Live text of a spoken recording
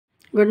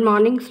Good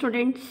morning,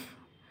 students.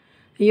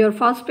 Your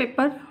first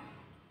paper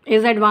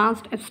is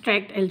Advanced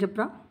Abstract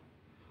Algebra,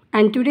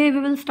 and today we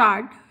will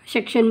start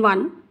section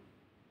 1.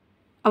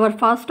 Our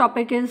first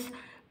topic is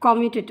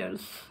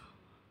commutators.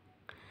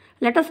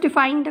 Let us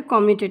define the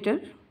commutator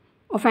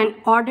of an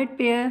ordered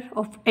pair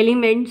of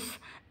elements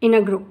in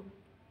a group.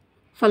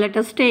 So let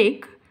us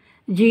take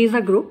G is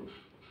a group,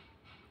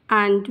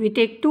 and we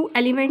take two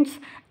elements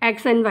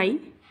x and y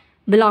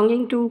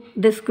belonging to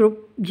this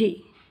group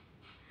G.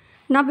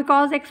 Now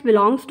because x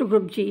belongs to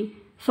group G,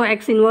 so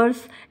x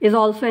inverse is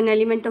also an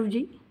element of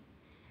G,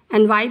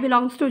 and y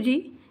belongs to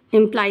G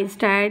implies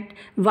that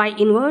y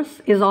inverse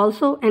is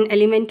also an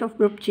element of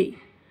group G.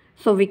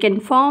 So we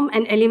can form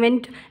an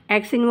element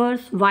x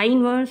inverse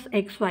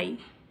xy,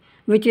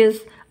 which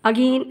is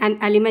again an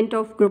element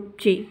of group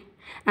G,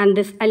 and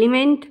this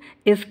element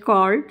is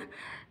called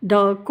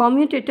the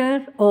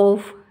commutator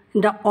of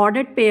the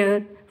ordered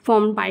pair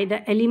formed by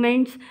the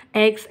elements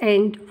x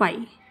and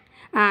y,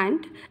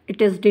 and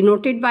it is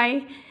denoted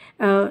by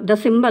the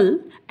symbol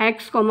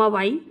x comma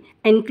y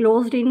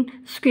enclosed in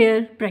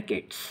square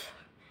brackets.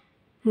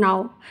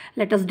 Now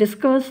let us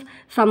discuss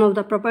some of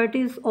the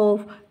properties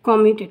of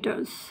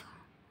commutators.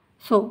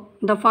 So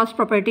the first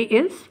property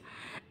is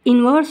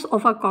inverse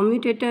of a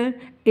commutator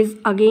is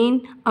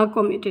again a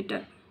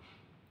commutator.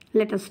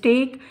 Let us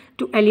take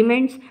two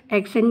elements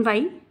x and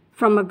y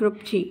from a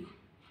group G,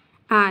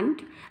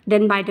 and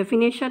then by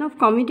definition of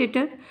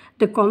commutator,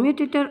 the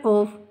commutator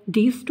of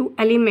these two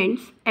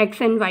elements x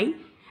and y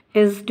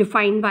is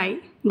defined by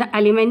the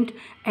element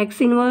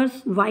x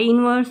inverse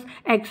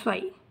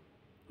xy.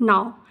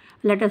 Now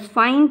let us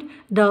find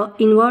the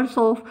inverse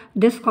of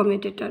this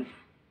commutator.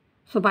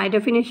 So by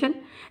definition,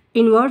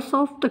 inverse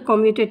of the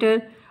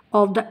commutator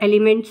of the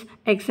elements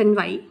x and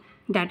y,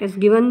 that is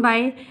given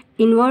by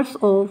inverse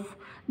of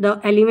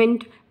the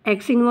element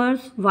x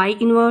inverse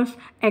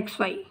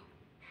xy.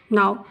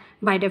 Now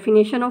by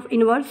definition of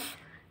inverse,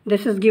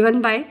 this is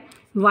given by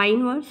y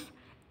inverse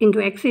into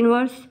x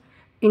inverse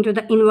into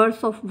the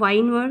inverse of y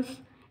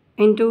inverse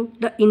into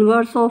the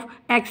inverse of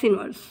x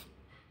inverse.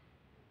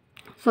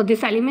 So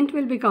this element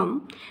will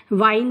become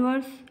y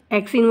inverse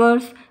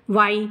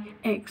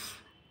yx,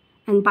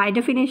 and by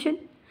definition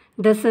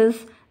this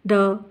is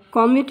the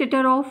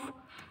commutator of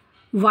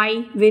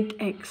y with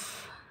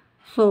x.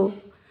 So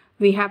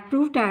we have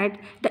proved that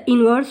the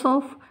inverse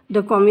of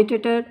the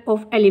commutator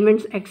of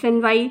elements x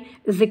and y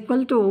is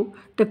equal to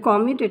the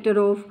commutator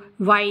of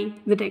y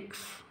with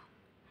x.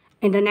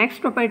 In the next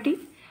property,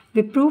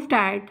 we proved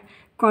that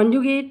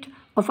conjugate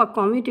of a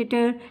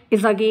commutator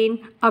is again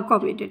a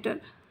commutator.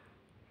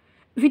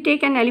 If we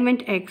take an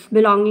element x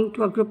belonging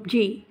to a group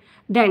G,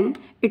 then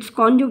its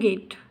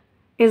conjugate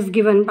is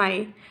given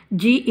by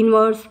G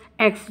inverse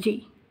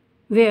xg,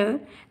 where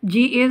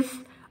G is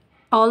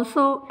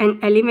also an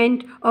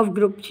element of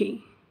group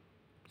G.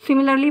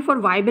 Similarly, for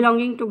y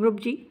belonging to group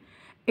G,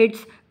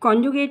 its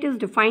conjugate is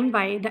defined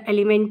by the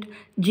element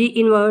G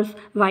inverse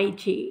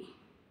yg.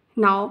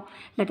 Now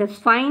let us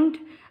find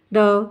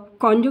the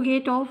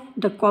conjugate of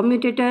the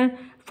commutator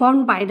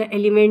formed by the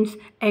elements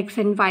x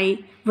and y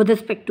with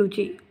respect to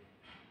G.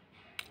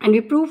 And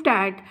we proved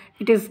that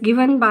it is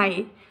given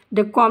by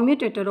the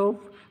commutator of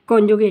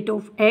conjugate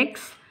of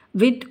x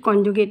with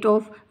conjugate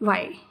of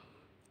y.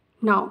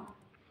 Now,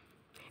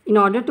 in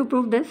order to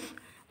prove this,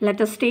 let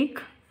us take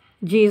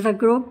G is a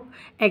group,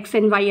 x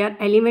and y are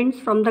elements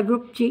from the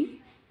group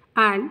G,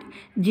 and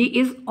G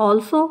is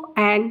also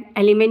an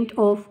element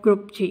of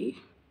group G.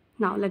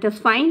 Now let us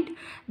find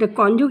the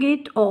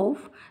conjugate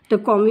of the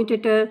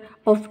commutator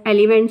of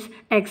elements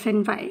x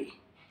and y.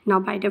 Now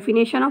by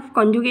definition of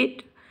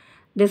conjugate,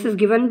 this is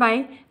given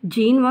by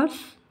G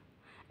inverse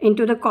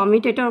into the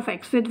commutator of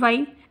x with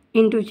y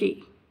into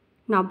G.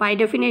 Now by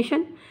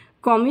definition,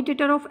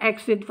 commutator of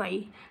x with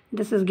y,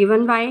 this is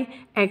given by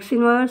x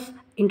inverse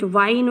into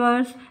y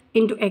inverse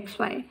into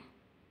xy.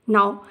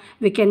 Now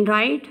we can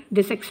write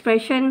this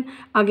expression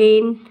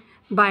again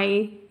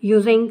by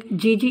using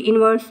GG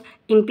inverse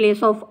in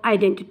place of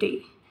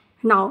identity.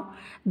 Now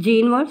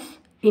G inverse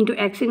into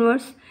x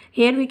inverse,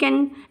 here we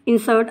can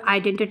insert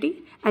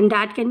identity, and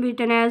that can be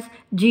written as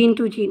G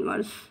into G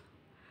inverse.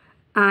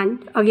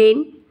 And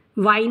again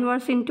y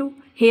inverse into,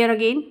 here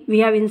again we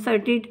have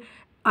inserted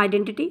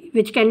identity,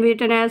 which can be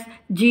written as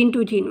G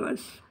into G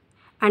inverse.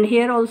 And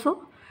here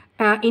also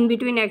in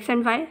between x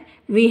and y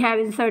we have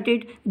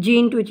inserted G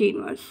into G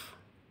inverse.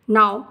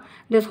 Now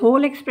this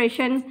whole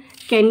expression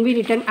can be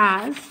written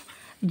as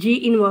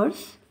G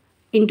inverse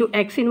into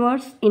x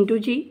inverse into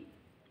G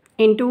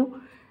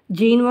into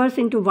G inverse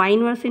into y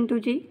inverse into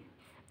G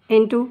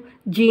into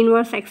G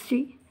inverse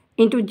xg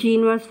into G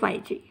inverse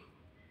yg.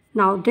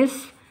 Now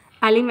this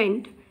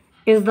element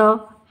is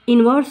the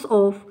inverse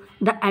of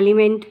the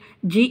element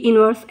G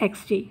inverse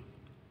xg.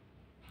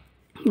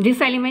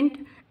 This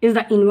element is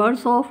the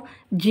inverse of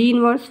G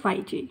inverse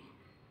yg.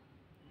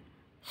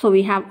 So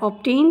we have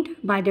obtained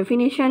by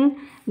definition,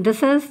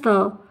 this is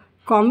the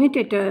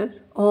commutator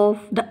of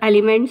the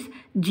elements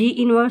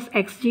G inverse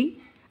xg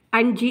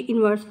and G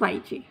inverse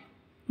yg.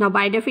 Now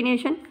by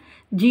definition,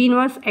 G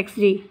inverse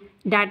xg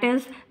that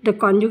is the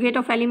conjugate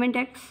of element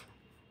x,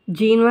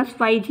 G inverse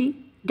yg,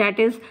 that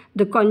is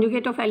the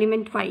conjugate of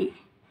element y.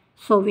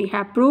 So we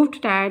have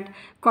proved that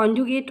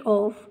conjugate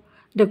of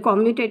the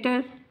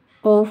commutator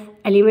of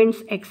elements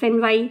x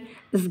and y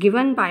is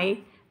given by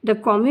the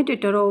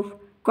commutator of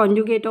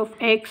conjugate of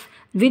x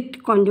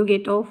with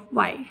conjugate of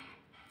y.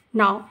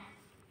 Now,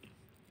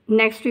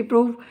 next we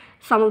prove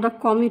some of the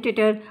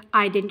commutator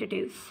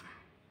identities.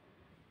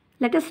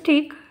 Let us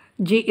take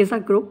G is a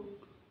group.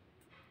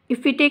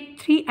 If we take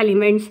three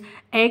elements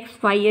x,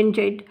 y and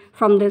z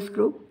from this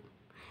group,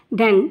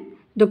 then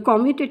the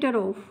commutator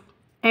of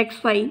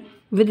xy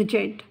with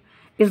z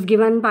is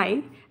given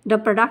by the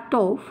product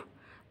of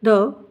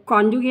the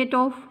conjugate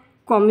of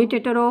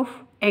commutator of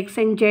x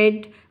and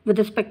z with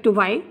respect to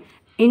y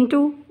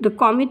into the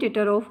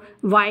commutator of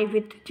y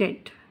with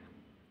z.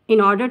 In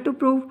order to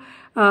prove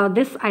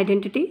this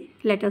identity,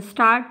 let us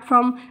start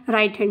from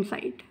right hand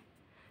side.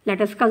 Let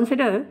us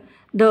consider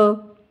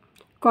the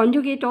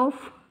conjugate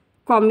of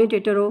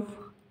commutator of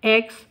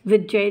x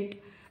with z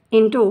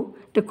into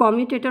the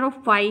commutator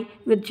of y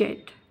with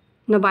z.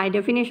 Now, by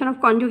definition of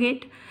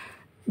conjugate,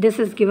 this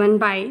is given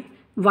by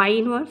y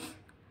inverse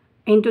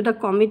into the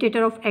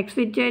commutator of x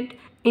with z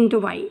into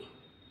y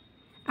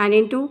and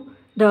into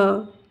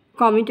the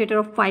commutator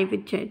of y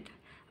with z.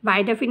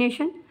 By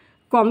definition,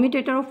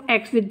 commutator of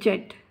x with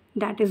z,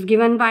 that is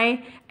given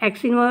by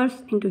x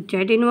inverse into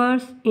z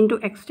inverse into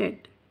xz.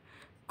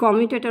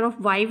 Commutator of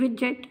y with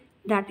z,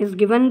 that is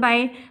given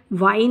by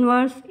y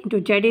inverse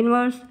into z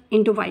inverse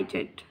into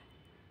yz.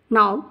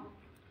 Now,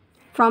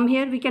 from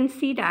here we can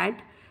see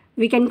that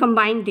we can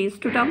combine these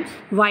two terms,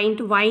 y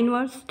into y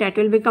inverse, that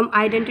will become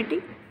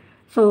identity.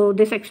 So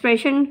this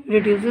expression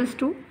reduces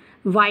to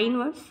y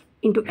inverse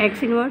into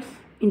x inverse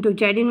into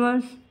z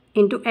inverse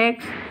into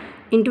x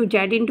into z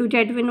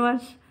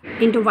inverse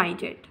into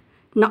yz.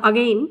 Now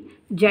again,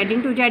 z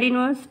into z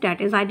inverse,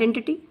 that is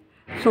identity.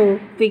 So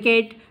we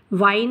get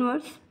y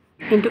inverse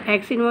into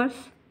x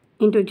inverse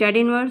into z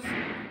inverse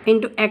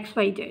into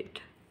xyz.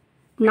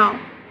 Now,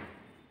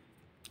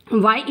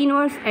 y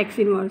inverse x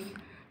inverse,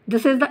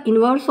 this is the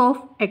inverse of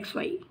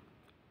xy.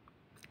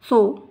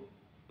 So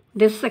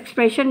this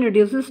expression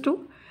reduces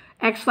to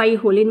xy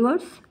whole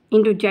inverse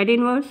into z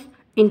inverse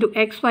into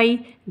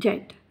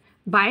xyz.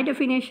 By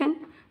definition,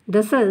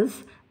 this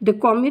is the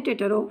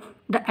commutator of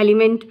the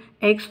element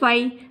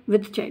xy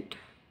with z.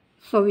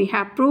 So we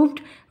have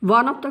proved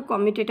one of the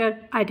commutator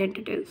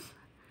identities.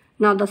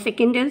 Now the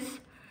second is,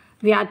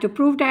 we have to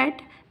prove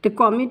that the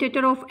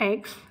commutator of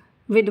x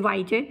with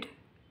yz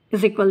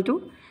is equal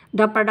to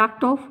the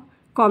product of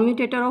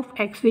commutator of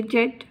x with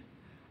z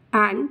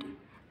and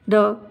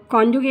the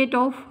conjugate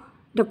of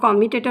the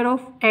commutator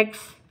of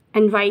x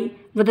and y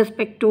with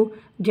respect to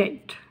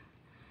z.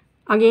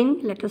 Again,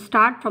 let us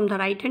start from the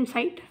right hand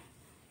side.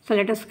 So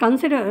let us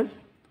consider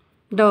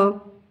the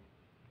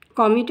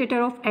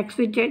commutator of x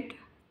with z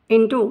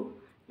into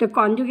the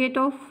conjugate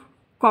of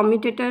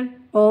commutator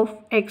of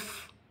x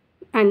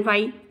and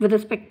y with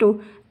respect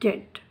to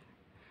z.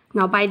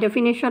 Now by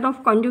definition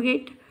of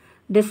conjugate,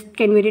 this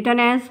can be written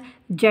as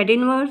z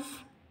inverse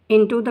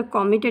into the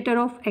commutator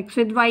of x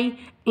with y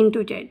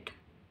into z.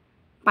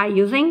 By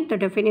using the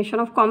definition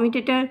of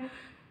commutator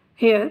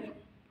here,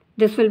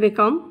 this will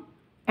become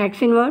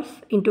x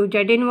inverse into z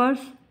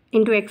inverse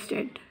into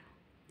xz.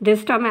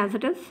 This term as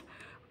it is,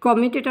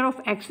 commutator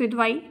of x with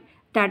y,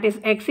 that is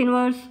x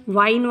inverse,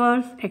 y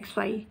inverse,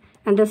 xy,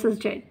 and this is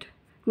z.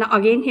 Now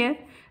again here,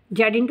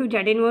 z into z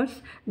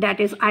inverse, that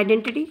is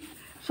identity.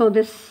 So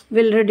this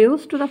will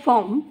reduce to the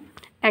form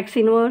x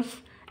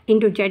inverse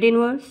into z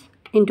inverse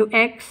into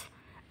x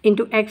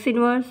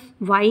inverse,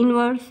 y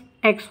inverse,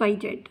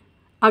 xyz.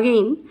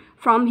 Again,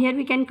 from here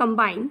we can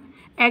combine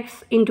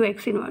x into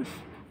x inverse.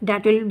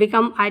 That will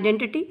become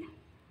identity.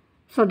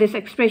 So this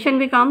expression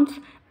becomes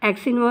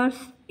x inverse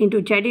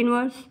into z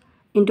inverse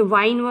into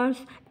y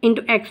inverse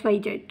into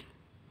xyz.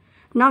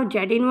 Now z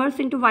inverse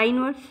into y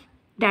inverse,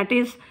 that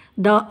is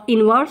the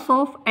inverse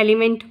of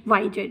element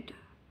yz.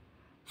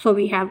 So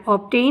we have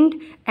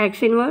obtained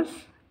x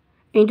inverse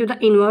into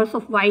the inverse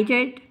of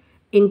yz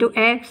into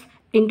x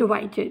into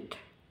yz.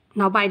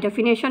 Now by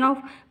definition of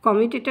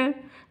commutator,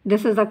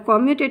 this is the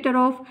commutator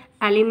of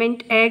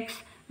element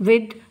x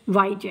with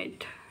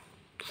yz.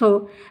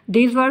 So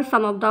these were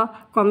some of the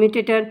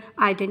commutator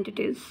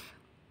identities.